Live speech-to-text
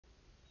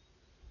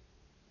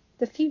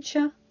The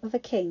Future of a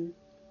King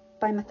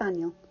by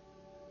Maltheniel.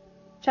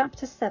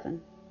 Chapter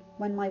 7.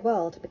 When My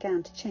World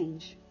Began to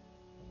Change.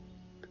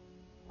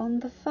 On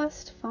the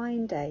first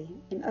fine day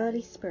in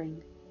early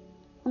spring,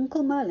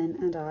 Uncle Merlin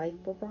and I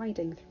were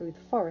riding through the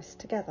forest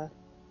together.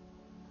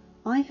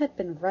 I had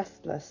been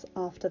restless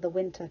after the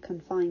winter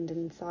confined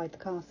inside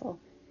the castle,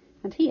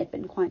 and he had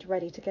been quite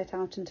ready to get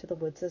out into the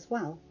woods as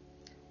well.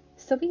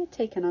 So we had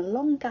taken a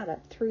long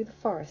gallop through the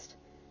forest,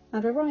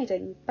 and were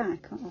riding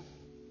back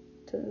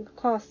to the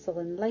castle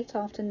in late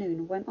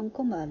afternoon when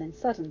Uncle Merlin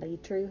suddenly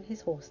drew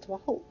his horse to a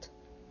halt.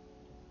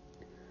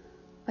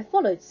 I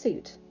followed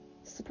suit,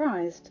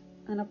 surprised,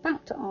 and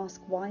about to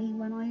ask why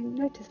when I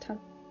noticed how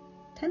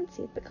tense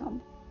he had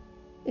become.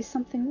 "Is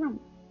something wrong?"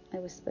 I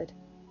whispered,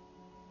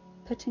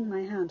 putting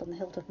my hand on the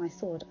hilt of my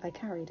sword I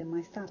carried in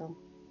my saddle.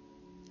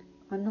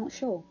 "I'm not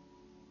sure,"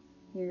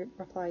 he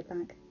replied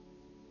back.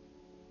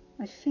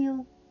 "I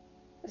feel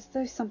as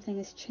though something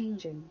is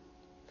changing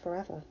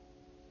forever."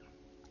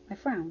 I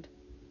frowned,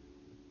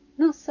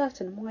 not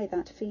certain why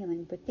that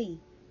feeling would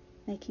be,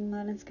 making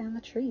Merlin scan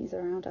the trees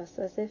around us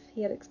as if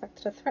he had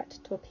expected a threat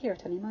to appear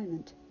at any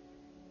moment.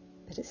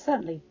 But it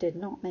certainly did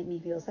not make me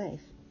feel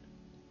safe.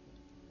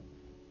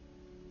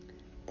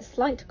 The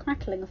slight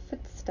crackling of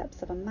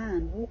footsteps of a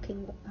man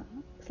walking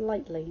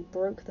lightly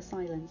broke the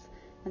silence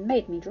and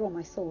made me draw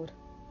my sword.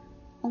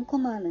 Uncle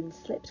Merlin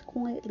slipped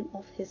quietly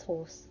off his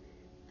horse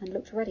and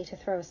looked ready to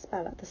throw a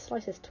spell at the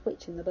slightest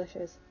twitch in the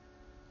bushes.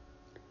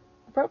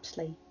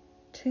 Abruptly,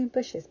 two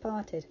bushes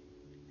parted,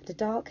 and a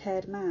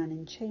dark-haired man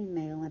in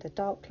chainmail and a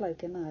dark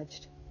cloak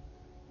emerged.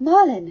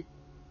 "Merlin!"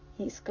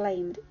 he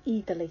exclaimed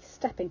eagerly,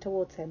 stepping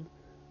towards him.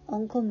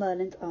 Uncle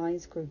Merlin's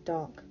eyes grew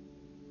dark.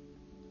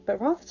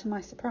 But rather to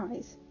my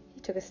surprise,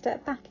 he took a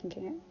step back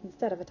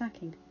instead of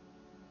attacking.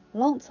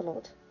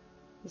 "Lancelot,"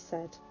 he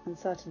said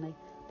uncertainly,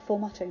 before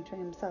muttering to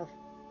himself,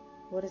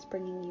 "What is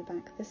bringing you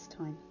back this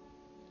time?"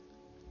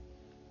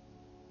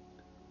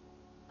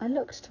 I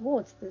looked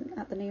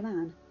at the new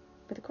man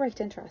with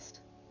great interest,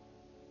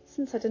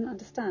 since I didn't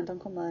understand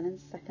Uncle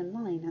Merlin's second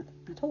line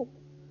at all.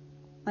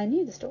 I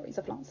knew the stories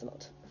of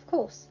Lancelot, of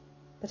course,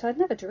 but I'd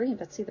never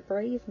dreamed I'd see the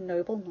brave,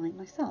 noble knight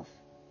myself.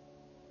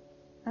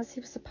 As he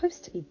was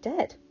supposed to be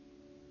dead,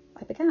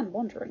 I began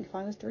wondering if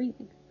I was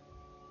dreaming.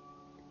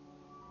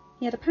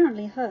 He had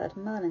apparently heard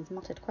Merlin's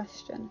muttered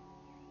question,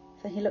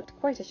 for he looked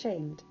quite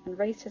ashamed and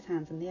raised his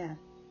hands in the air.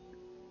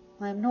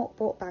 "I am not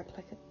brought back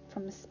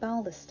from a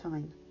spell this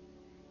time,"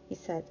 he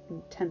said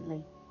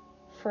intently.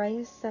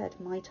 "Freya said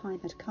my time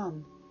had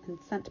come and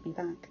sent me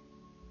back."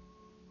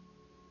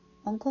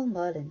 Uncle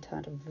Merlin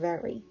turned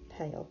very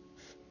pale.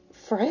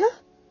 "Freya?"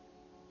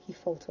 he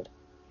faltered,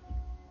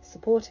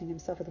 supporting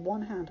himself with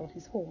one hand on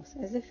his horse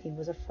as if he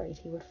was afraid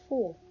he would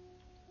fall.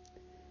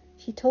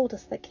 "She told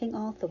us that King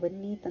Arthur would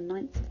need the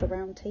Knights of the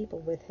Round Table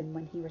with him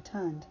when he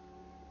returned,"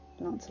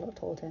 Lancelot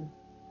told him.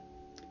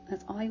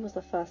 "As I was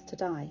the first to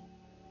die,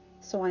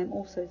 so I am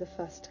also the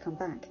first to come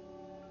back."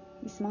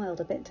 He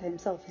smiled a bit to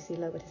himself as he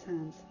lowered his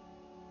hands.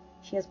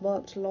 "She has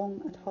worked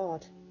long and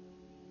hard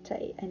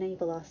to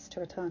enable us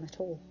to return at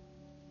all."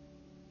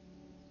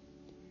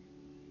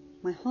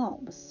 My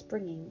heart was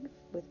springing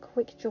with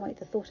quick joy at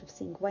the thought of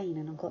seeing Gawain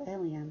and Uncle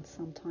Elian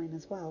sometime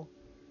as well.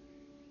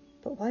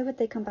 But why would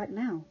they come back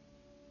now?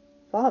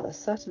 Father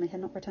certainly had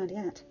not returned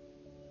yet.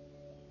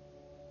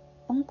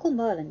 Uncle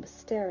Merlin was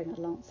staring at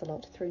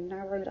Lancelot through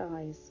narrowed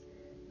eyes,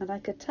 and I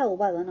could tell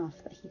well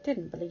enough that he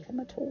didn't believe him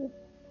at all.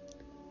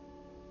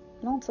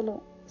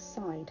 Lancelot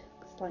sighed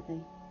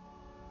slightly.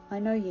 "I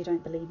know you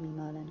don't believe me,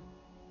 Merlin,"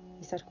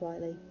 he said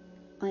quietly.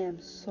 "I am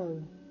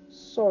so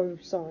sorry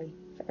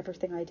for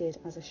everything I did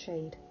as a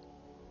shade."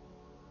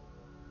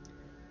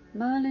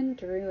 Merlin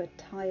drew a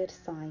tired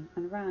sigh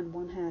and ran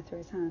one hair through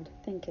his hand,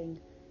 thinking,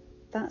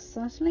 "That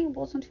certainly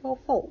wasn't your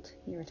fault,"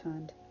 he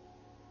returned.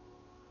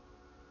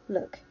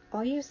 "Look,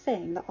 are you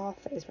saying that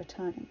Arthur is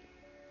returning?"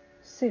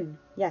 "Soon,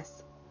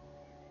 yes,"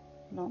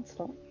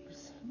 Lancelot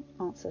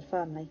answered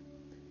firmly.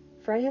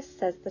 "Freya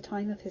says the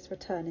time of his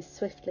return is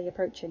swiftly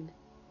approaching.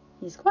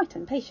 He's quite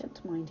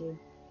impatient, mind you."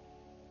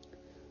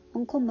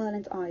 Uncle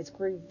Merlin's eyes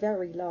grew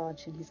very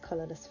large in his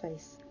colourless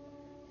face,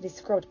 and he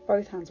scrubbed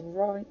both hands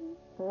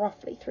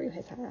roughly through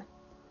his hair.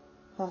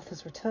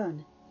 "Arthur's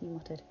return," he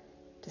muttered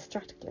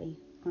distractedly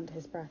under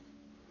his breath,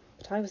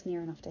 but I was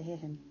near enough to hear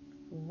him.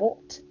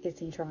 "What is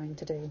he trying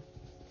to do?"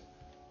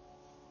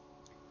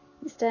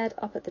 He stared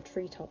up at the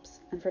treetops,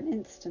 and for an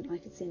instant I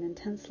could see an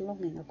intense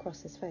longing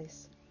across his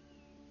face.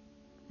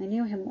 I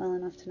knew him well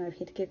enough to know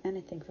he'd give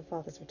anything for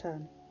Father's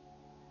return.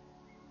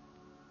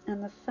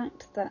 And the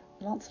fact that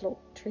Lancelot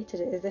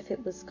treated it as if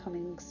it was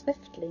coming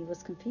swiftly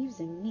was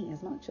confusing me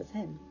as much as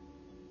him.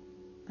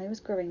 I was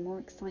growing more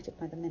excited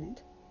by the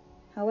minute.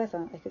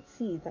 However, I could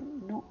see that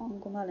not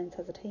Uncle Merlin's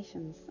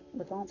hesitations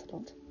with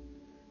Lancelot,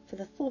 for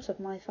the thought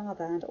of my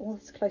father and all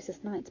his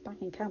closest knights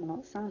back in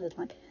Camelot sounded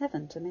like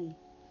heaven to me.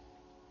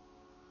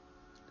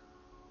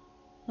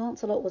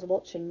 Lancelot was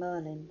watching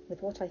Merlin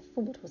with what I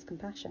thought was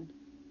compassion.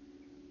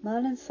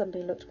 Merlin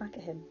suddenly looked back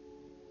at him.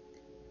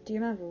 "Do you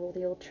remember all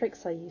the old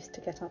tricks I used to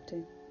get up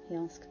to?" he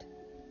asked.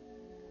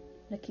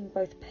 Looking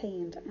both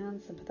pained and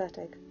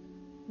sympathetic,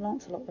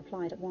 Lancelot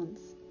replied at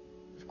once,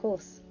 "Of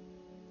course,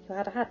 you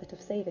had a habit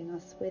of saving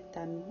us with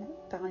them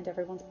behind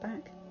everyone's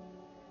back.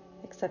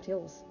 Except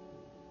yours,"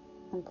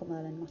 Uncle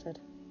Merlin muttered.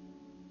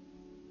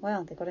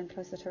 "Well, they got in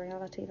closer to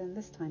reality than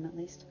this time, at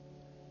least."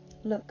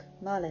 "Look,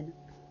 Merlin,"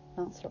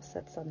 Lancelot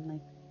said suddenly,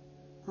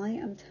 "I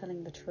am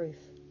telling the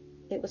truth.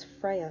 It was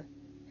Freya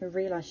who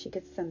realised she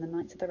could send the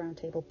Knights of the Round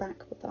Table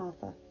back with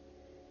Arthur,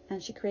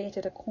 and she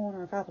created a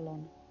corner of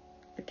Avalon,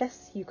 I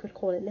guess you could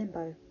call it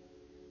Limbo,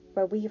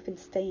 where we have been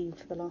staying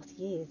for the last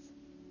years.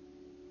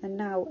 And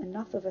now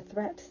enough of a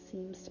threat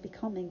seems to be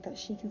coming that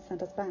she can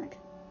send us back."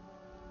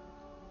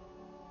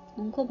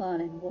 Uncle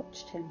Merlin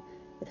watched him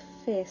with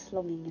fierce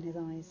longing in his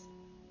eyes.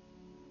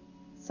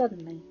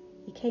 Suddenly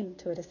he came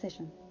to a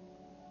decision.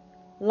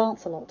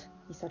 "Lancelot,"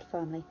 he said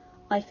firmly,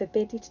 "I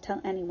forbid you to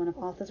tell anyone of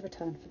Arthur's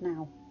return for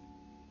now."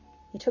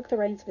 He took the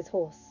reins of his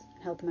horse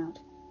and held them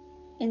out.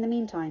 "In the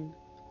meantime,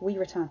 we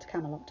return to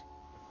Camelot."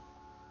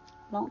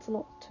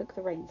 Lancelot took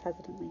the reins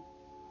hesitantly.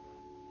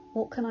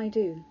 "What can I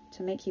do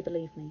to make you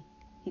believe me?"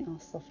 he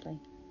asked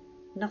softly.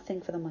 "Nothing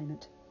for the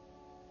moment,"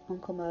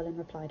 Uncle Merlin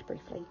replied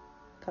briefly.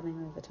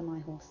 Coming over to my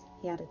horse,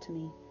 he added to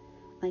me,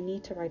 "I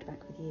need to ride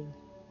back with you."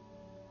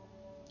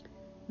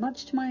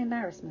 Much to my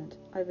embarrassment,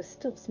 I was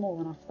still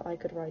small enough that I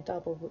could ride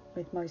double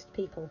with most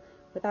people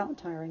without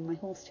tiring my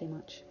horse too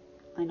much.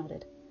 I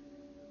nodded.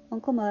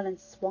 Uncle Merlin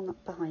swung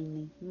up behind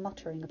me,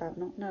 muttering about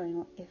not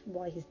knowing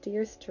why his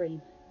dearest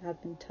dream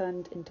had been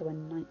turned into a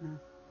nightmare.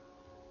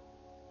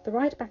 The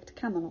ride back to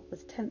Camelot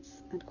was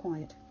tense and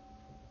quiet.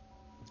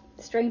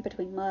 The strain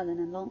between Merlin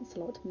and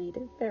Lancelot made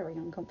it very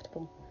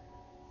uncomfortable.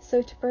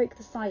 So to break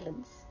the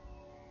silence,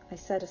 I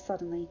said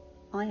suddenly,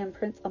 "I am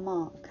Prince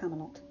Aimar of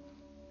Camelot."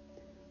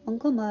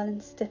 Uncle Merlin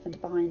stiffened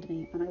behind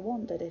me, and I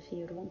wondered if he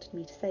had wanted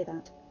me to say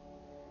that.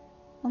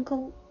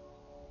 Uncle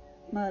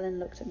Merlin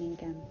looked at me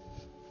again.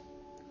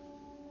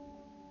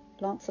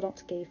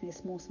 Lancelot gave me a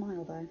small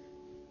smile, though.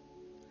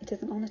 "It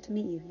is an honour to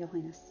meet you, Your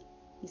Highness,"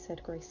 he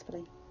said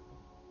gracefully.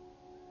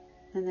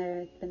 And there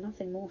had been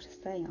nothing more to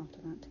say after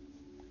that.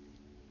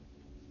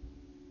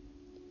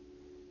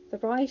 The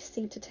ride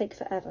seemed to take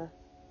forever,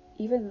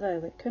 even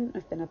though it couldn't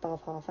have been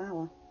above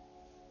half-hour.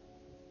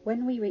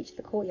 When we reached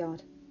the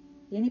courtyard,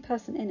 the only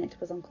person in it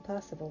was Uncle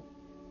Percival,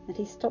 and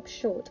he stopped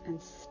short and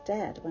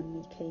stared when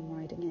we came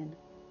riding in.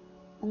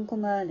 Uncle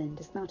Merlin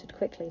dismounted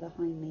quickly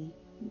behind me,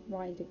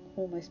 riding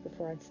almost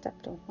before I'd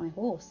stepped off my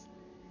horse,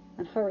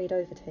 and hurried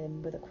over to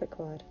him with a quick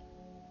word.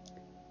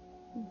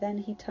 Then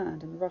he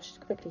turned and rushed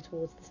quickly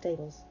towards the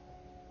stables.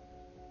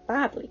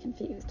 Badly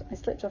confused, I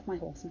slipped off my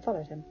horse and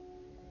followed him,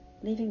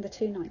 leaving the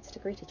two knights to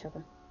greet each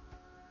other.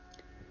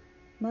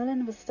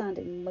 Merlin was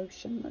standing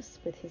motionless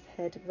with his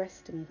head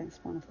resting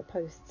against one of the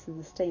posts in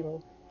the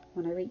stable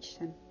when I reached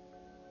him.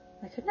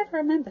 I could never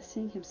remember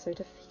seeing him so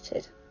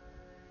defeated.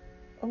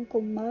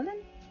 "Uncle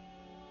Merlin?"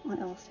 I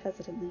asked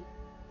hesitantly.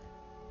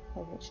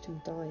 "I watched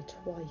him die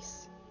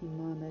twice," he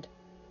murmured,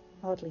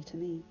 hardly to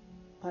me.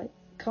 I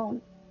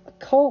can't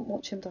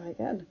watch him die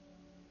again."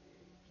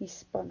 He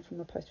spun from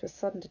the post with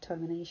sudden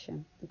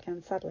determination and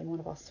began saddling one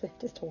of our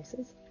swiftest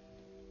horses.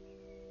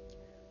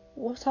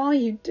 "What are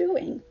you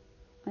doing?"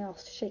 I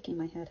asked, shaking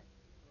my head.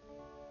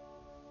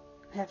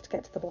 "I have to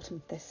get to the bottom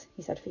of this,"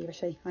 he said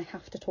feverishly. "I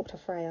have to talk to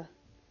Freya."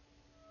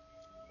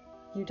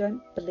 "You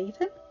don't believe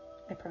him?"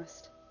 I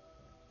pressed.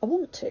 "I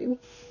want to,"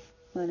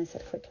 Merlin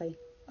said quickly.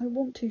 "I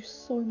want to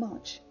so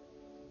much.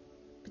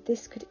 But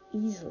this could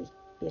easily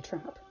be a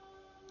trap,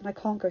 and I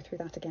can't go through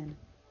that again."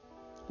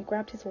 He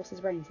grabbed his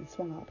horse's reins and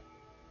swung up.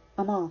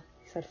 "Aimar,"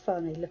 he said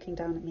firmly, looking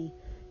down at me,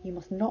 "you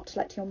must not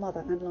let your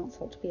mother and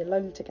Lancelot be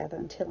alone together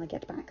until I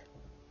get back.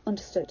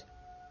 Understood?"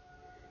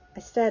 I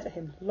stared at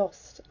him,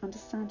 lost,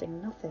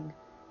 understanding nothing,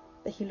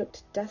 but he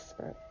looked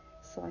desperate,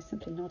 so I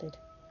simply nodded.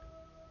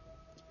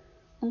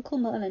 Uncle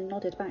Merlin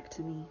nodded back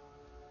to me,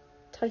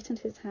 tightened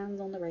his hands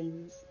on the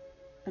reins,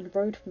 and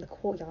rode from the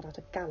courtyard at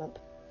a gallop.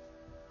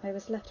 I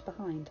was left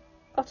behind,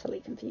 utterly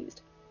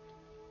confused.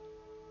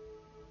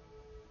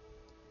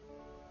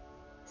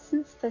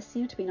 Since there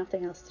seemed to be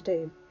nothing else to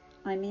do,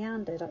 I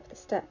meandered up the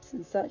steps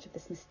in search of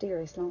this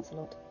mysterious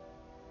Lancelot.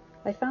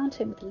 I found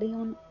him with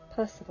Leon,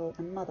 Percival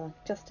and Mother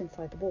just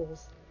inside the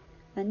walls,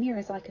 and near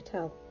as I could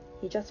tell,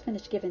 he just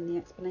finished giving the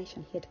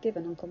explanation he had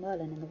given Uncle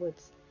Merlin in the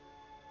woods.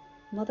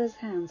 Mother's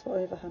hands were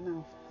over her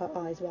mouth, her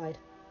eyes wide.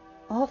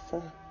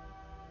 "Arthur!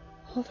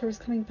 Arthur is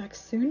coming back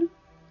soon?"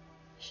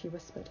 she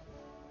whispered.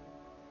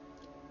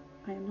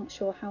 "I am not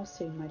sure how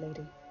soon, my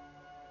lady,"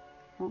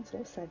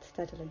 Lancelot said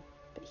steadily,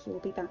 "but he will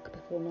be back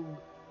before long."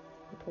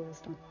 He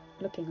paused,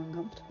 looking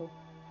uncomfortable.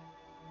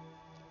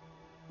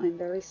 "I am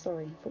very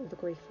sorry for all the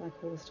grief I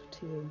caused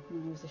to you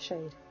when I was a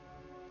shade,"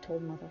 he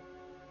told Mother.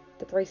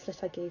 "The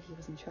bracelet I gave you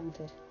was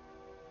enchanted.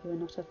 You were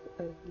not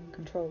in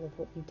control of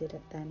what you did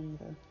it then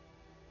either."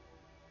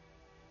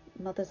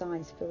 Mother's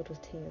eyes filled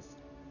with tears.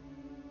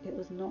 "It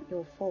was not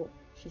your fault,"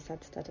 she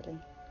said steadily.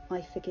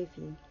 "I forgive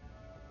you."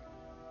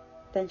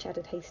 Then she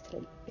added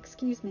hastily,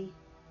 "Excuse me,"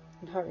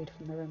 and hurried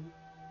from the room.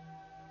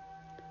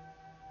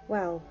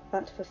 Well,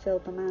 that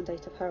fulfilled the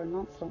mandate of her and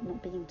Lancelot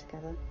not being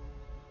together.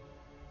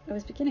 I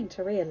was beginning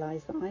to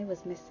realise that I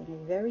was missing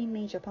a very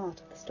major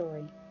part of the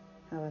story,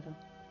 however.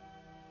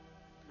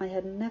 I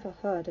had never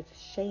heard of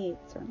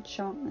shades or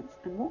enchantments,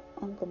 and what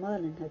Uncle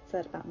Merlin had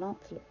said about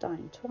Lancelot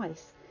dying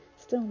twice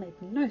still made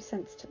no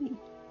sense to me.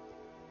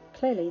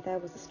 Clearly there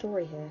was a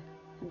story here,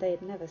 and they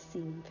had never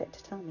seen fit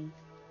to tell me.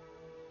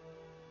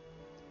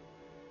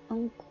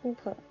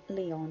 Uncle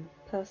Leon,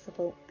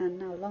 Percival, and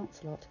now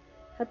Lancelot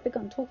had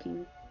begun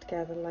talking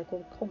together like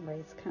old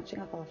comrades catching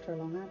up after a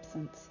long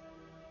absence.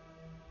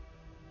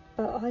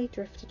 But I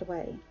drifted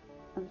away,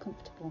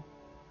 uncomfortable,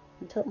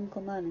 until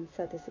Uncle Merlin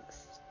said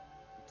this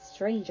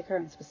strange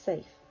occurrence was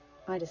safe.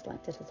 I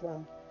disliked it as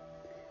well.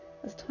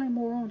 As time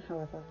wore on,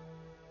 however,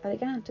 I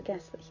began to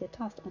guess that he had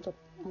tasked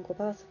Uncle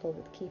Percival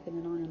with keeping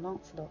an eye on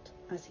Lancelot,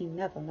 as he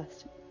never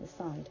left his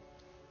side.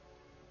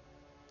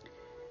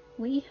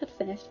 We had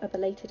finished a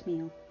belated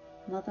meal.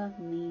 Mother,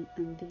 me,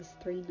 and these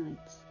 3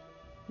 knights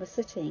were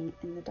sitting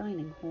in the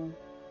dining hall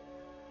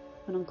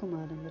when Uncle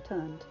Merlin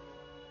returned.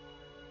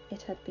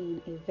 It had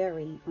been a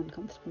very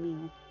uncomfortable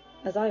meal,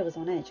 as I was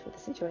on edge with the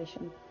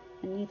situation,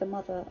 and neither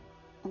Mother,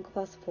 Uncle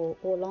Percival,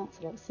 or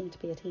Lancelot seemed to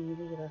be at ease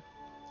either.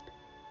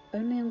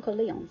 Only Uncle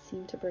Leon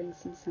seemed to bring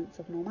some sense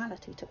of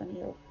normality to the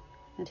meal,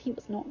 and he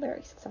was not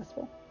very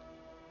successful.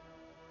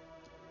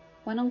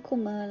 When Uncle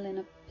Merlin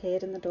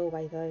appeared in the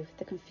doorway, though,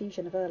 the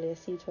confusion of earlier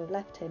seemed to have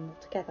left him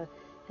altogether,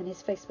 and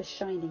his face was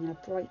shining in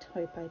a bright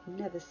hope I had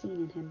never seen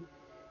in him,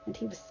 and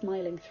he was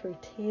smiling through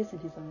tears in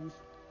his eyes.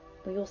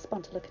 We all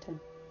spun to look at him.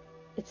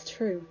 "It's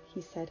true,"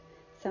 he said,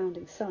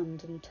 sounding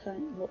stunned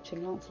and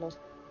watching Lancelot.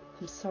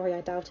 "I'm sorry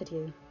I doubted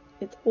you.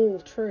 It's all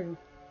true."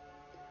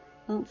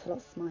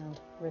 Lancelot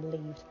smiled,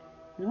 relieved,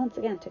 and once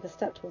again took a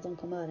step towards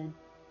Uncle Merlin,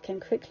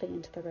 came quickly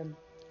into the room.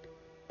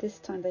 This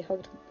time they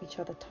hugged each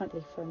other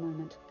tightly for a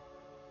moment.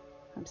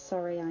 "I'm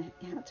sorry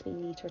it had to be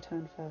me to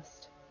return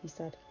first," he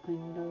said. "I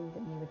know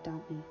that you would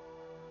doubt me."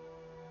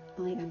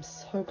 "I am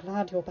so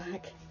glad you're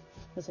back,"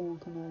 was all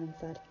Uncle Merlin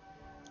said.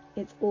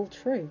 "It's all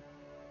true?"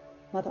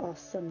 Mother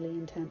asked, suddenly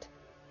intent.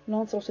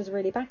 "Lancelot is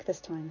really back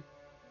this time?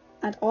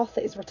 And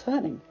Arthur is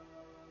returning?"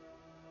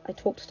 "I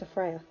talked to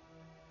Freya,"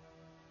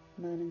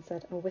 Merlin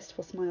said, a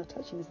wistful smile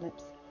touching his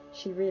lips.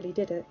 "She really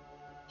did it.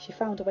 She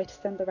found a way to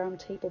send the Round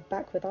Table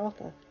back with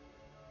Arthur.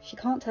 She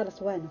can't tell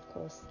us when, of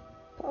course,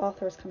 but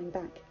Arthur is coming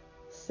back.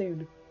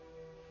 Soon."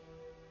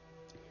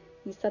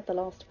 He said the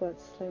last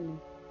words slowly,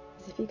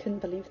 as if he couldn't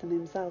believe them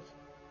himself,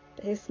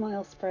 but his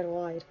smile spread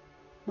wide.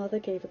 Mother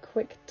gave a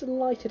quick,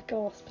 delighted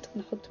gasp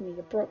and hugged me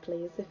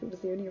abruptly, as if it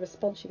was the only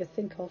response she could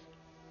think of.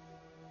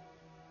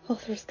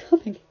 "Arthur is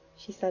coming,"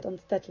 she said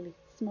unsteadily,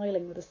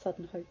 smiling with a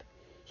sudden hope.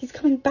 "He's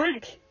coming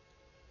back!"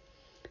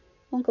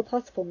 Uncle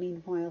Percival,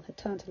 meanwhile, had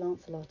turned to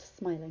Lancelot,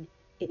 smiling.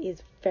 "It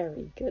is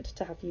very good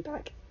to have you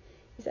back,"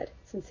 he said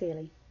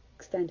sincerely,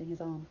 extending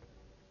his arm,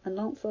 and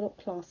Lancelot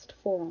clasped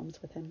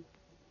forearms with him.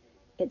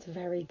 "It's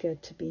very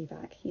good to be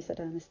back," he said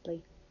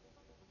earnestly.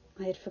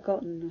 "I had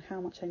forgotten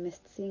how much I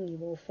missed seeing you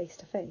all face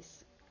to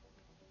face."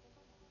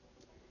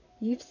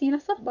 "You've seen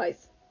us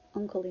otherwise?"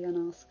 Uncle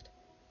Leon asked,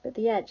 but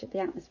the edge of the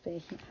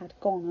atmosphere had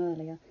gone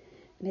earlier,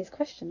 and his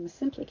question was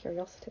simply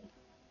curiosity.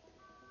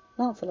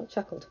 Lancelot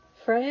chuckled.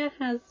 "Freya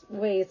has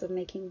ways of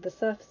making the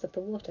surface of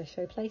the water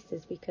show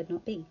places we could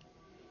not be,"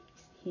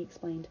 he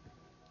explained.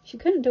 "She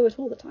couldn't do it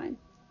all the time,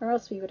 or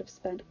else we would have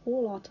spent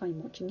all our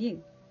time watching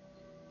you.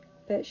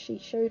 But she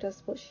showed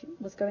us what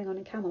was going on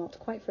in Camelot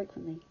quite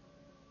frequently."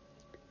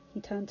 He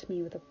turned to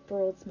me with a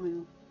broad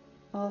smile.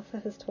 "Arthur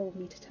has told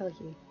me to tell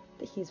you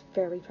that he is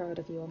very proud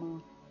of you,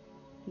 Omar,"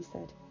 he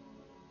said.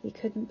 "He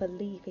couldn't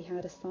believe he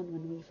had a son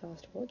when we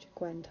first watched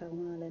Gwen tell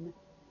Merlin.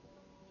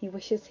 He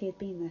wishes he had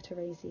been there to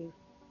raise you,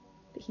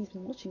 but he's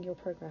been watching your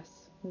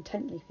progress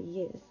intently for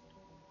years.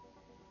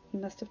 He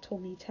must have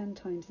told me 10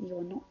 times that you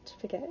are not to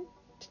forget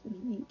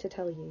me to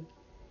tell you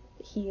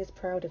that he is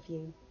proud of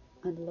you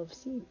and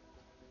loves you."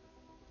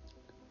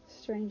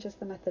 Strange as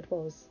the method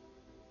was,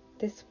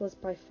 this was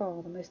by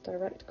far the most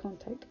direct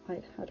contact I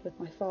had had with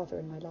my father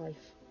in my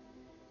life,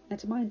 and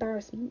to my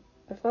embarrassment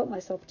I felt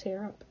myself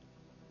tear up.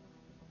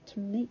 To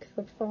make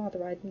the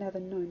father I had never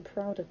known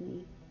proud of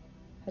me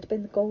had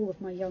been the goal of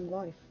my young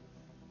life,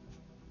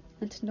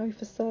 and to know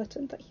for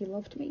certain that he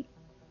loved me.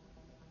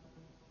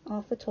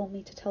 "Arthur told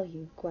me to tell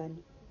you,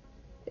 Gwen,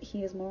 that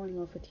he is more in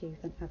love with you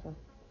than ever."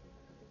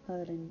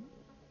 Merlin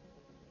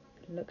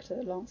looked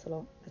at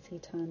Lancelot as he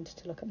turned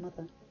to look at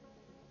Mother.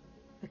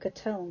 I could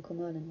tell Uncle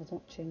Merlin was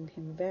watching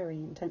him very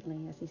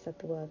intently as he said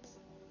the words,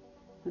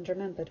 and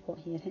remembered what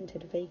he had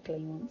hinted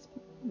vaguely once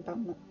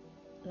about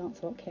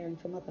Lancelot caring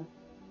for Mother,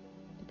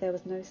 but there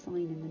was no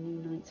sign in the new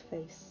knight's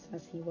face,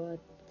 as his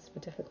words were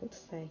difficult to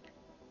say.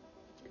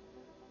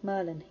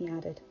 "Merlin," he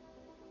added,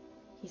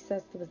 "he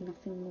says there was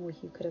nothing more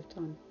you could have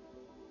done,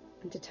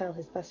 and to tell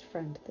his best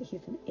friend that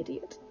he's an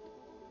idiot."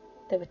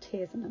 There were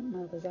tears in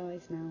Mother's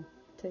eyes now,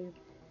 too,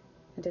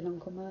 and in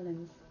Uncle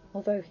Merlin's,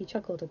 although he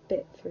chuckled a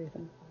bit through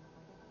them.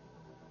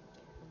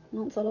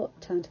 Lancelot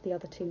turned to the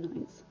other 2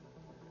 knights.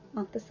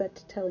 Arthur said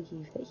to tell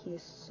you that he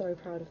is so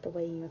proud of the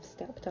way you have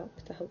stepped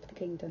up to help the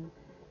kingdom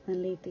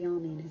and lead the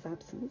army in his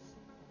absence.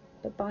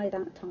 But by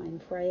that time,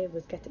 Freya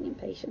was getting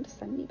impatient to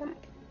send me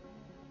back,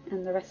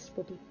 and the rest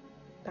will be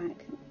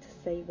back to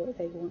say what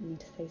they want me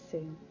to say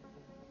soon.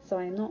 So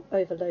I am not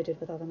overloaded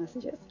with other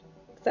messages,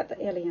 except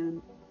that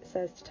Ilian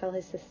says to tell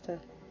his sister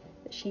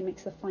that she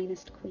makes the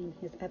finest queen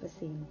he has ever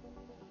seen.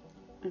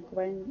 And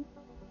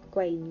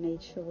Gawain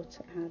made sure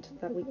to add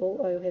that we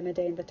all owe him a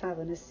day in the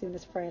tavern as soon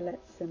as Freya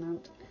lets him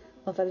out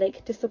of a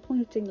lake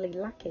disappointingly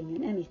lacking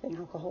in anything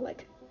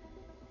alcoholic.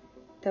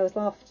 There was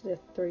laughter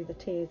through the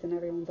tears in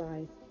everyone's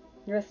eyes.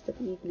 The rest of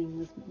the evening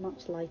was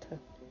much lighter.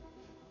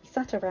 We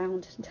sat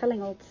around,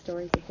 telling old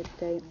stories of the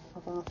day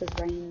of Arthur's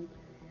reign,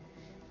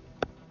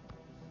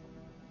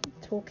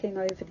 talking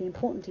over the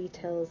important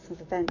details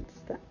of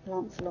events that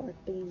Lancelot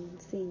had been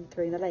seen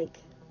through the lake.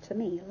 To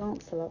me,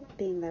 Lancelot,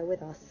 being there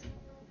with us,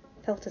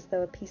 felt as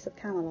though a piece of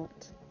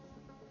Camelot,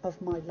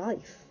 of my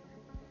life,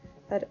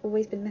 that had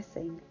always been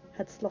missing,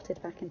 had slotted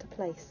back into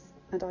place,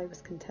 and I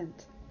was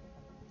content.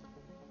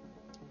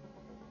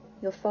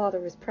 Your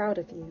father is proud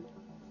of you,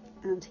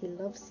 and he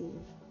loves you.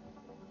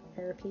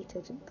 I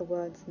repeated the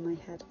words in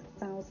my head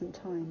 1,000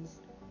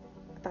 times,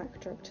 a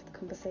backdrop to the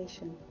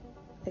conversation.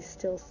 I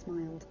still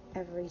smiled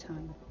every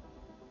time.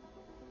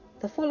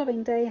 The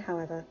following day,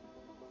 however,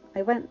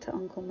 I went to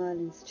Uncle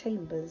Merlin's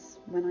chambers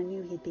when I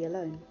knew he'd be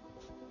alone.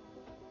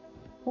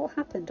 What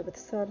happened with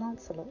Sir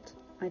Lancelot?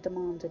 I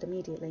demanded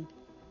immediately.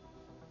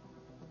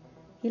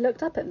 He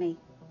looked up at me.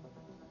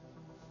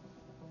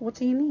 What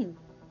do you mean?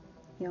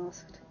 He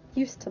asked,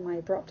 used to my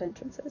abrupt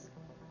entrances.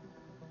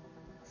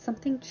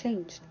 Something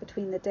changed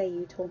between the day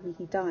you told me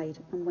he died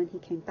and when he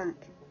came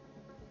back,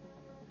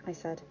 I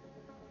said.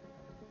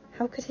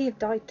 How could he have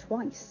died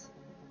twice?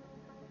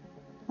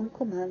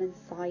 Uncle Merlin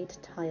sighed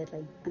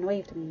tiredly and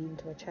waved me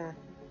into a chair.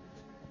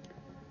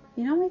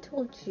 You know I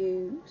told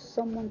you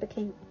someone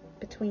became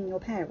between your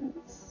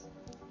parents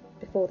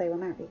before they were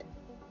married,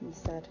 he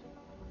said.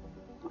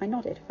 I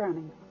nodded,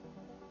 frowning.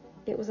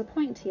 It was a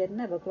point he had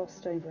never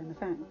glossed over in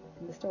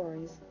the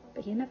stories,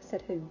 but he never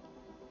said who,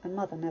 and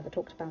Mother never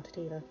talked about it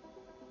either.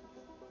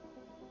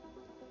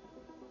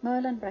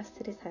 Merlin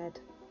rested his head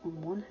on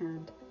one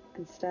hand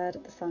and stared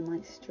at the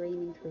sunlight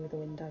streaming through the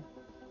window.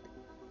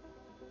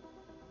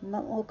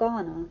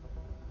 Morgana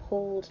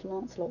pulled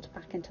Lancelot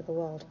back into the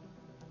world,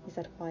 he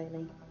said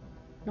quietly,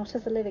 not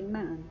as a living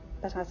man,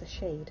 but as a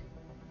shade.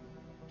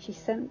 She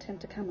sent him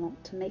to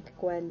Camelot to make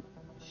Gwen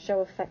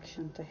show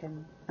affection to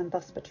him and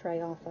thus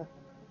betray Arthur.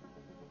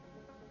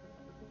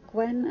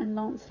 Gwen and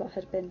Lancelot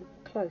had been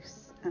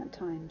close at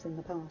times in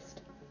the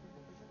past.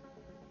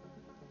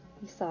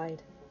 He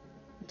sighed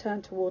and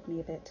turned toward me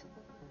a bit.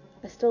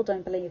 I still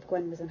don't believe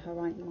Gwen was in her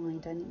right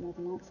mind any more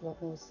than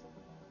Lancelot was.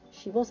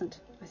 She wasn't,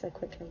 I said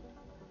quickly.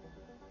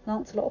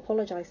 Lancelot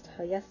apologised to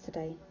her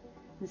yesterday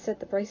and said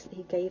the bracelet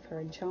he gave her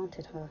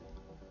enchanted her.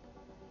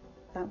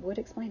 That would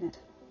explain it,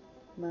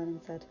 Merlin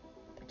said,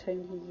 the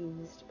tone he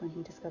used when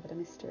he discovered a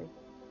mystery.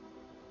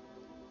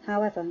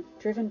 However,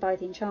 driven by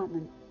the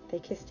enchantment, they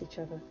kissed each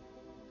other.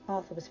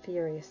 Arthur was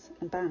furious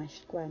and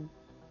banished Gwen.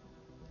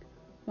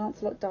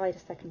 Lancelot died a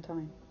second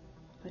time.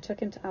 I took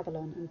him to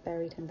Avalon and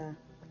buried him there.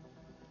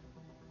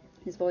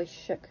 His voice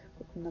shook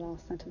within the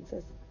last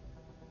sentences.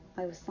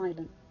 I was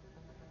silent,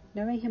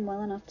 knowing him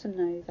well enough to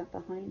know that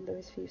behind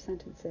those few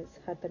sentences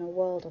had been a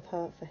world of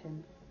hurt for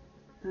him,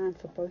 and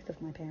for both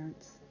of my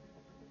parents.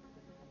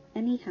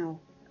 Anyhow,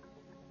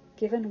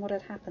 given what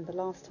had happened the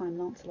last time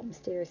Lancelot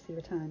mysteriously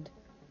returned,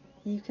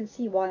 you can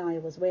see why I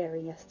was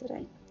wary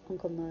yesterday,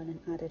 Uncle Merlin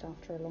added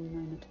after a long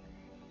moment.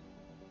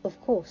 Of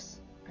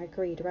course, I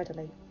agreed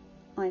readily.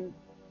 I'm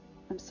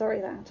sorry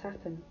that had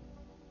happened.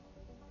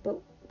 But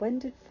when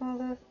did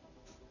Father...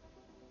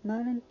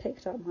 Merlin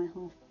picked up my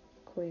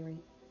half-query.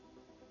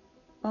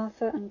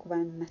 Arthur and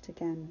Gwen met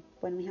again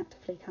when we had to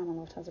flee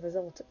Camelot as a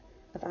result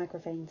of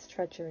Agravain's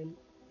treachery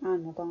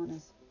and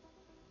Morgana's.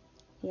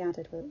 He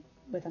added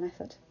with an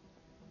effort.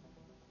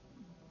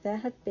 There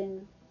had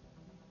been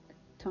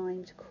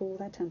time to cool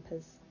their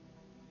tempers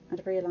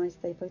and realise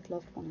they both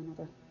loved one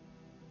another.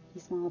 He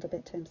smiled a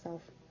bit to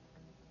himself.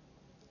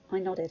 I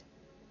nodded,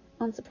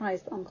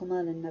 unsurprised that Uncle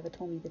Merlin never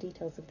told me the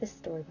details of this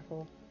story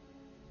before.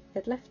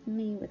 It left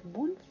me with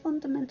one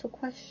fundamental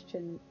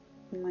question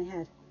in my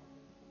head,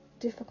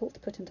 difficult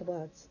to put into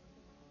words.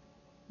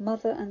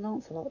 Mother and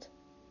Lancelot.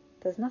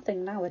 There's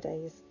nothing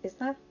nowadays, is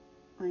there?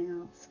 I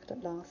asked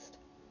at last.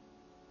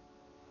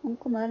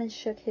 Uncle Merlin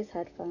shook his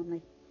head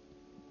firmly.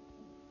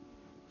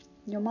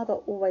 Your mother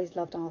always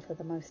loved Arthur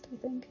the most, I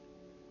think.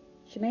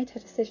 She made her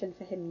decision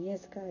for him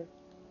years ago,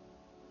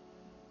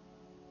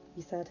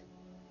 he said.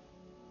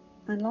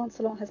 And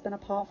Lancelot has been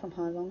apart from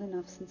her long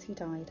enough since he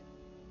died.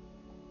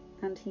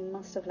 And he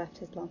must have left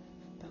his love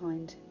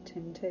behind to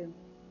him too.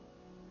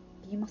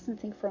 You mustn't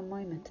think for a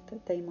moment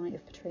that they might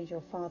have betrayed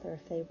your father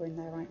if they were in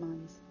their right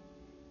minds.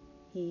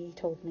 He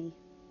told me,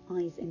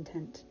 eyes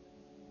intent.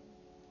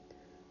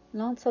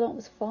 Lancelot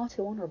was far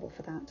too honourable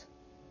for that,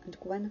 and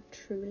Gwen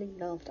truly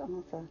loved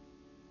Arthur.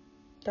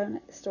 Don't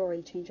let the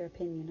story change your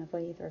opinion of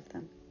either of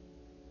them.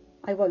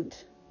 I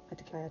won't, I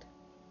declared.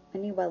 I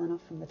knew well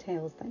enough from the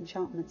tales that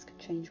enchantments could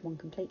change one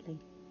completely.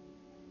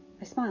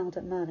 I smiled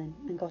at Merlin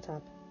and got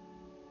up.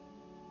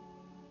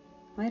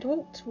 I had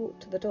walked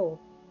to the door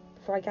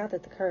before I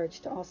gathered the courage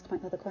to ask my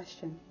other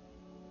question.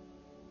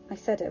 I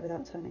said it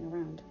without turning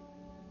around.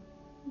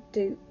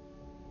 Do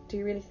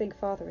you really think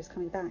Father is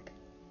coming back?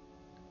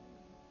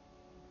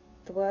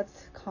 The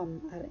words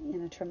come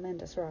in a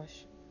tremendous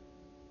rush,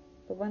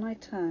 but when I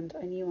turned,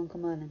 I knew Uncle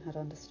Merlin had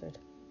understood.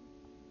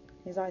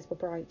 His eyes were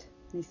bright,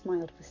 and he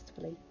smiled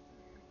wistfully.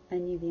 I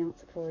knew the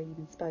answer before he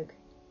even spoke.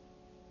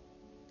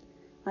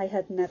 I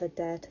had never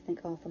dared to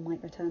think Arthur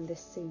might return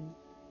this soon,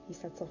 he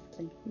said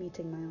softly,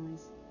 meeting my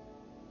eyes.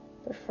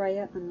 But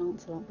Freya and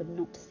Lancelot would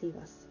not deceive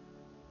us.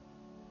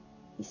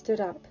 He stood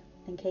up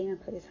and came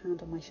and put his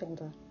hand on my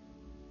shoulder,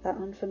 that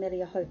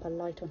unfamiliar hope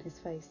alight on his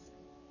face.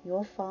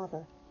 Your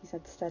father, he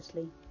said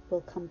steadily,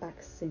 will come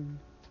back soon.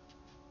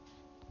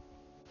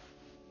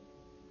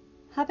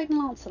 Having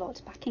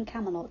Lancelot back in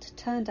Camelot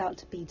turned out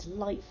to be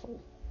delightful.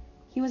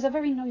 He was a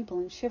very noble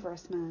and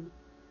chivalrous man,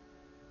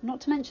 not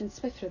to mention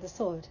swift with the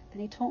sword,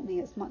 and he taught me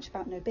as much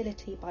about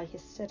nobility by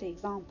his steady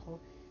example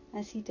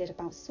as he did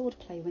about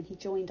swordplay when he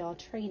joined our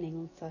training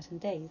on certain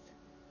days.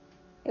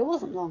 It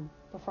wasn't long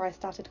before I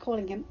started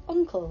calling him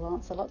Uncle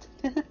Lancelot.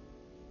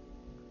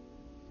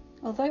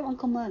 Although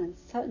Uncle Merlin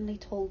certainly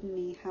told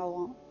me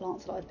how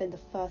Lancelot had been the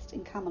first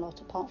in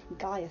Camelot apart from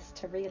Gaius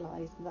to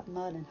realise that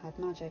Merlin had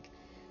magic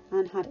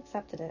and had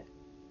accepted it,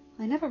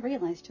 I never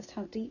realised just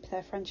how deep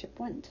their friendship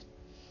went.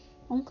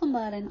 Uncle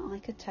Merlin, I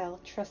could tell,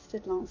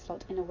 trusted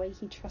Lancelot in a way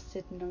he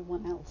trusted no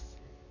one else.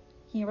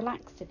 He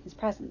relaxed in his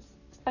presence,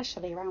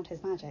 especially around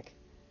his magic.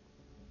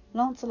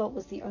 Lancelot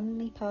was the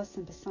only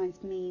person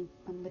besides me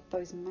and with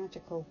those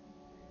magical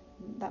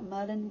that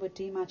Merlin would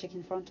do magic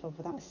in front of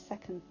without a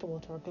second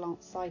thought or a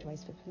glance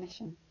sideways for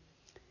permission.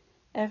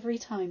 Every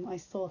time I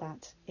saw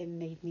that, it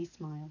made me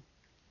smile.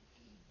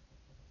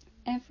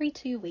 Every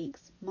 2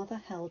 weeks,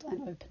 Mother held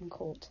an open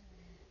court,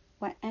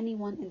 where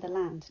anyone in the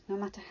land, no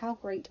matter how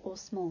great or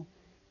small,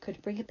 could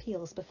bring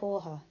appeals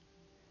before her.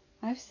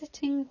 I was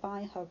sitting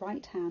by her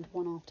right hand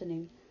one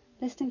afternoon,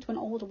 listening to an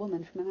older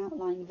woman from an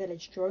outlying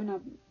village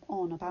drone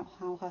on about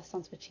how her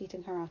sons were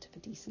cheating her out of a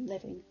decent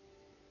living.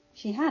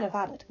 She had a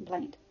valid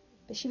complaint,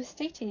 but she was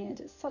stating it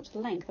at such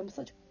length and with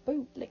such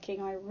boot-licking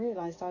I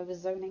realised I was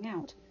zoning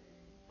out,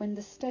 when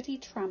the steady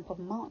tramp of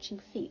marching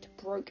feet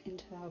broke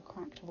into her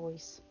cracked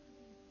voice.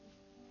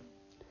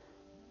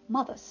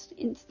 Mother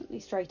instantly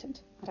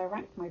straightened, and I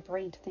racked my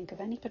brain to think of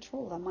any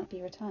patrol that might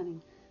be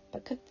returning,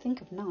 but could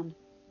think of none.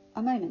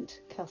 "A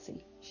moment,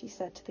 Kelsey," she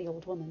said to the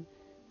old woman,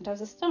 and I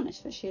was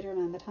astonished that she had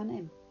remembered her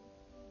name.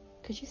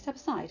 "Could you step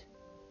aside?"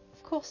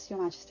 "Of course, Your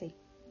Majesty,"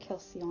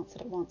 Kelsey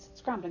answered at once,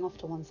 scrambling off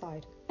to one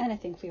side.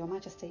 "Anything for Your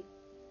Majesty."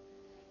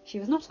 She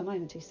was not a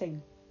moment too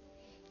soon.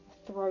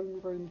 The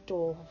throne room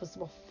door was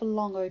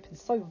flung open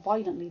so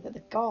violently that the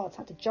guards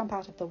had to jump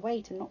out of the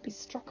way to not be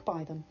struck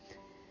by them,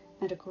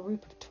 and a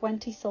group of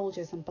 20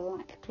 soldiers in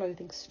black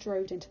clothing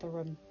strode into the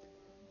room.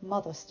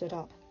 Mother stood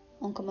up.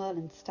 Uncle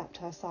Merlin stepped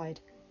to her side.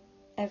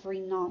 Every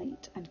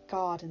knight and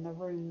guard in the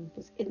room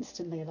was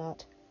instantly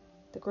alert.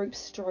 The group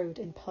strode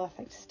in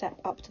perfect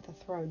step up to the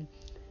throne,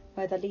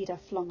 where the leader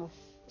flung a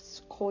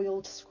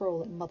coiled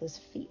scroll at Mother's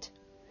feet.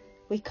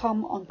 "We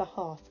come on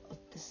behalf of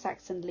the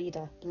Saxon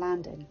leader,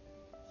 Landin,"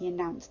 he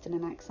announced in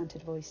an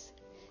accented voice.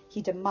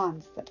 "He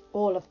demands that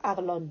all of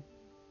Avalon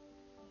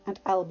and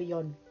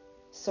Albion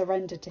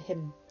surrender to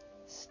him,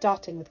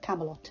 starting with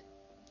Camelot.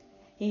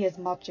 He is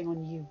marching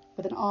on you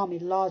with an army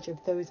larger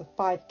than those of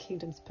 5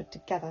 kingdoms put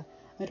together,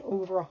 and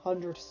over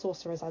 100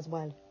 sorcerers as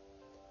well.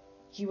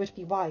 You would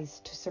be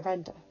wise to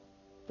surrender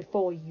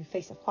before you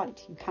face a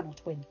fight you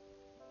cannot win."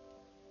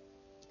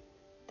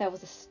 There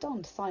was a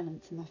stunned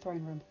silence in the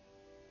throne room.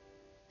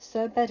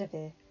 Sir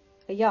Bedivere,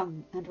 a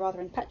young and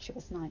rather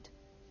impetuous knight,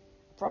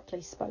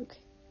 abruptly spoke.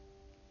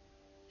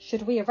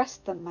 "Should we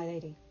arrest them, my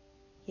lady?"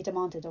 he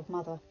demanded of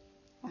Mother,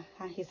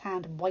 his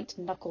hand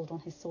white-knuckled on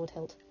his sword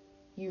hilt.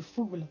 "You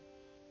fool!"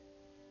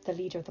 The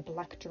leader of the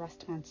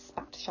black-dressed man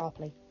spat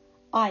sharply.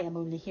 "I am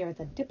only here as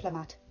a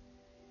diplomat.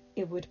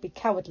 It would be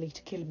cowardly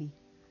to kill me.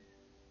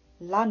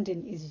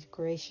 Landin is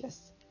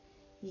gracious.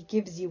 He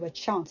gives you a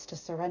chance to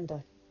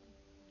surrender."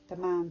 The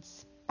man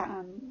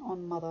spat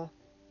on Mother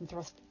and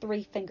thrust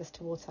 3 fingers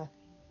towards her.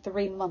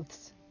 3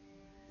 months,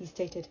 he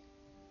stated.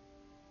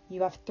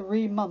 "You have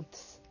 3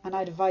 months, and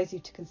I advise you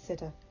to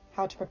consider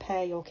how to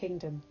prepare your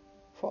kingdom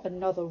for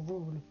another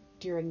rule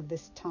during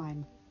this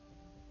time."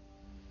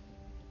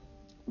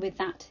 With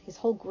that, his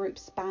whole group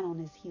span on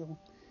his heel,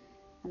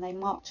 and they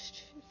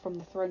marched from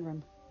the throne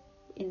room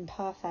in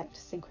perfect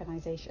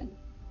synchronization.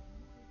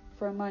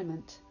 For a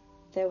moment,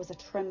 there was a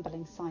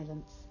trembling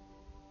silence.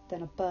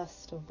 Then a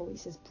burst of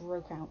voices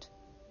broke out.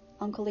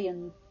 Uncle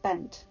Ian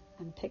bent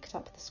and picked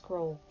up the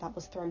scroll that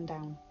was thrown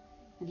down,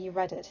 and he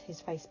read it,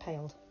 his face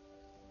paled.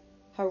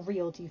 "How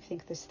real do you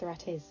think this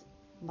threat is?"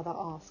 Mother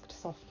asked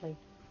softly,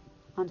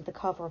 under the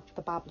cover of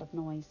the babble of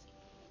noise.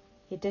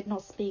 "He did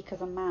not speak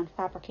as a man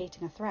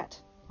fabricating a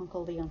threat,"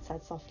 Uncle Leon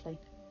said softly.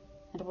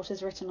 and what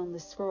is written on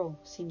this scroll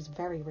seems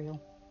very real.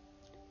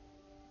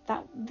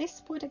 That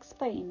this would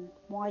explain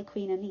why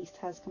Queen Anise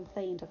has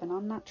complained of an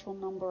unnatural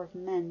number of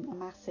men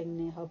amassing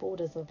near her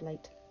borders of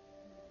late,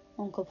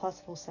 Uncle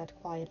Percival said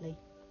quietly.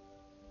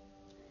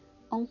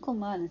 Uncle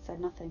Merlin said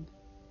nothing,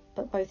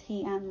 but both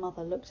he and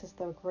Mother looked as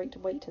though a great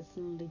weight had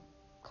suddenly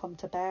come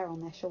to bear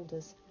on their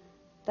shoulders.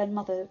 Then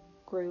Mother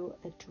drew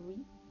a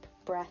deep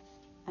breath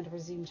and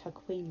resumed her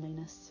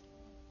queenliness.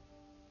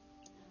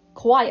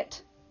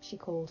 "Quiet!" she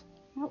called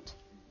out,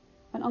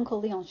 when Uncle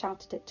Leon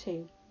shouted it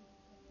too.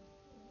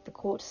 The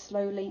court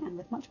slowly and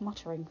with much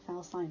muttering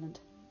fell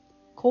silent.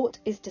 "Court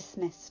is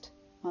dismissed,"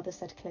 Mother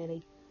said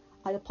clearly.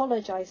 "I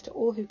apologise to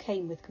all who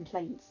came with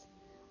complaints.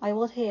 I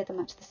will hear them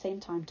at the same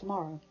time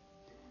tomorrow.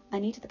 I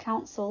need the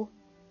council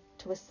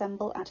to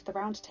assemble at the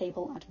round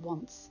table at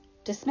once.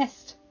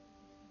 Dismissed!"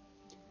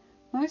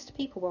 Most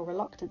people were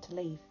reluctant to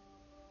leave,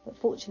 but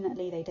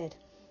fortunately they did.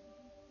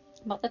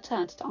 Mother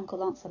turned to Uncle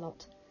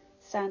Lancelot,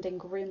 standing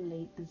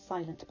grimly and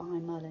silent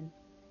behind Merlin.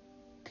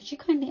 "Could you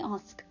kindly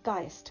ask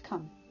Gaius to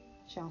come?"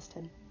 she asked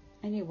him.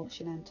 I knew what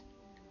she meant.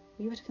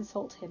 We would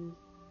consult him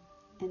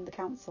in the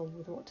council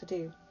with what to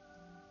do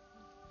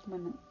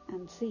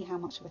and see how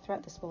much of a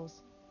threat this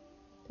was.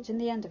 But in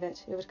the end of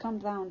it would come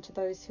down to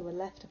those who were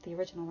left of the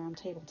original round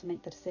table to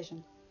make the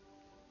decision.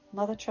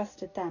 Mother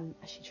trusted them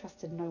as she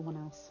trusted no one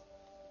else.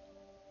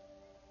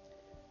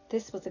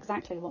 This was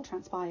exactly what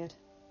transpired.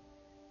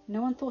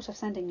 No one thought of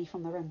sending me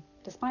from the room,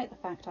 despite the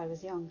fact I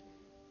was young,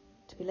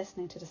 to be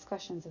listening to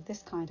discussions of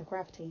this kind of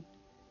gravity.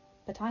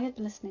 But I had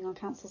been listening on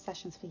council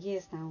sessions for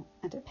years now,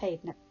 and it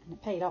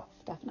paid off,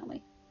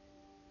 definitely.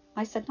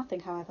 I said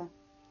nothing, however.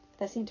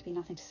 There seemed to be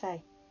nothing to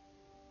say.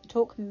 The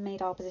talk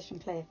made our position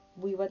clear.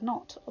 We would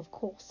not, of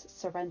course,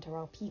 surrender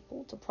our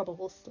people to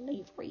probable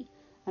slavery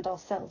and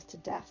ourselves to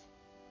death,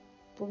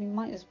 but we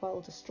might as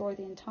well destroy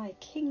the entire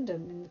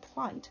kingdom in the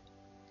pride.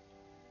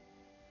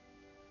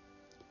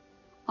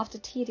 After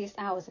tedious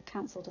hours of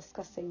council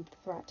discussing the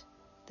threat,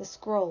 the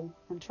scroll,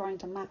 and trying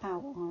to map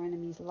out our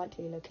enemy's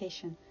likely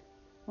location,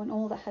 when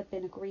all that had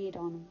been agreed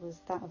on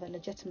was that of a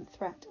legitimate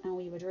threat, and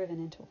we were driven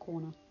into a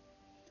corner.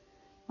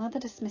 Mother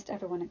dismissed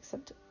everyone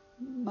except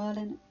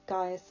Merlin,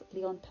 Gaius,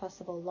 Leon,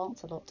 Percival,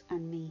 Lancelot,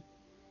 and me.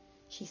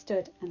 She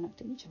stood and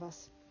looked at each of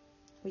us.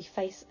 "We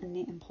face a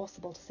near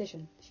impossible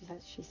decision,"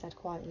 she said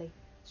quietly,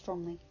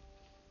 strongly.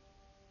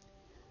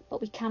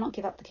 "But we cannot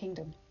give up the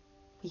kingdom.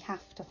 We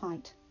have to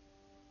fight."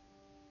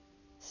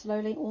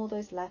 Slowly all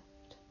those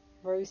left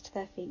rose to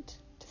their feet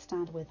to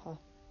stand with her.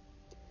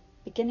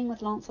 Beginning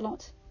with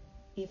Lancelot,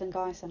 even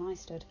Gaius and I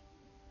stood.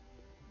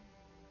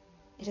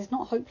 "It is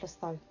not hopeless,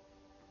 though,"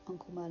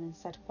 Uncle Merlin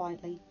said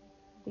quietly.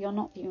 "We are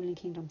not the only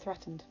kingdom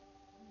threatened.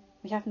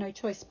 We have no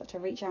choice but to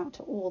reach out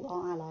to all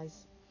our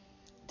allies,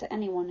 to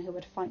anyone who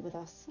would fight with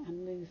us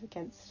and move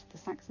against the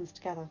Saxons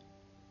together."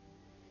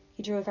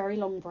 He drew a very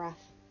long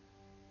breath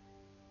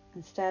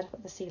and stared up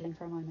at the ceiling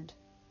for a moment.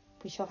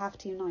 "We shall have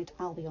to unite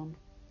Albion."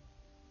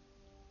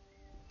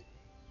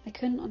 I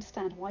couldn't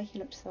understand why he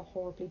looked so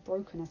horribly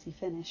broken as he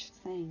finished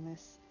saying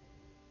this,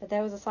 but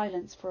there was a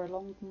silence for a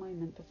long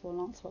moment before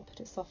Lancelot put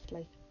it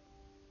softly.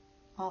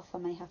 "Arthur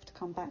may have to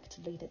come back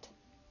to lead it."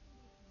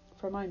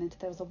 For a moment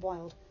there was a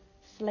wild,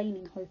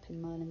 flaming hope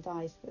in Merlin's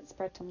eyes that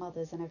spread to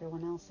Mother's and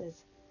everyone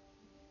else's.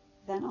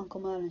 Then Uncle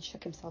Merlin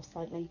shook himself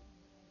slightly.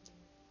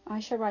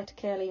 "I shall ride to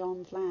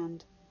Caerleon's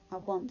land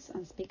at once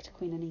and speak to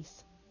Queen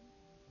Anise,"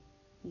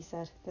 he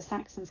said. "The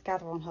Saxons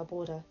gather on her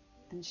border,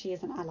 and she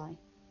is an ally.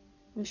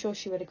 I'm sure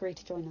she would agree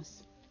to join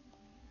us."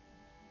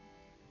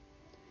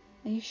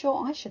 "Are you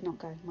sure I should not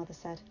go?" Mother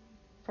said.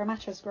 "For a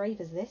matter as grave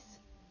as this?"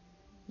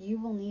 "You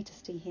will need to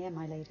stay here,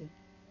 my lady.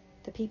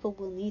 The people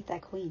will need their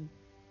queen,"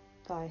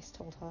 Gaius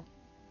told her.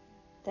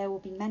 "There will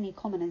be many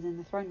commoners in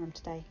the throne room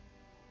today.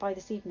 By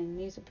this evening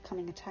news of the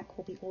coming attack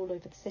will be all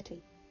over the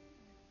city.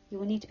 You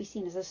will need to be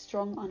seen as a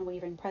strong,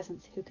 unwavering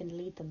presence who can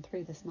lead them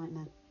through this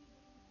nightmare."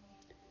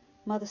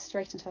 Mother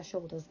straightened her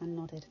shoulders and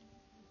nodded.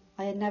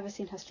 I had never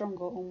seen her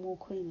stronger or more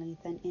queenly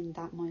than in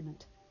that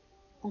moment.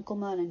 Uncle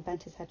Merlin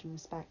bent his head in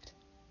respect.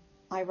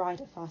 "I ride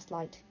at first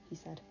light," he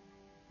said.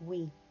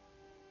 "We,"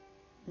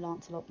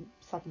 Lancelot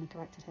suddenly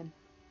corrected him.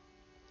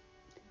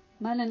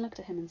 Merlin looked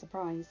at him in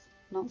surprise.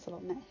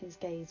 Lancelot met his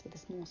gaze with a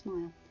small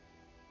smile.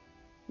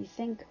 "You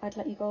think I'd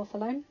let you go off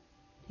alone?"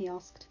 he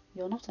asked.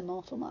 "You're not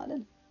immortal,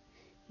 Merlin."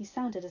 He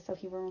sounded as though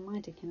he were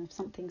reminding him of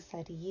something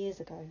said years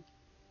ago.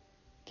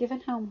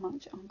 Given how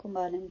much Uncle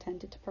Merlin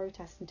tended to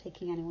protest in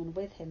taking anyone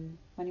with him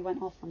when he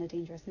went off on a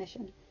dangerous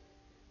mission,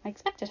 I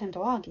expected him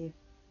to argue,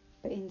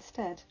 but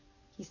instead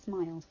he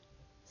smiled,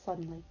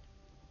 suddenly,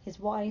 his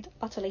wide,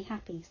 utterly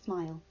happy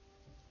smile.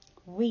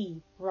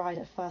 "We ride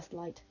at first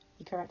light,"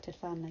 he corrected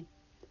firmly.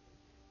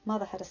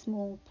 Mother had a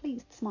small,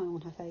 pleased smile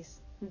on her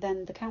face.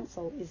 "Then the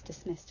council is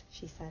dismissed,"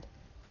 she said.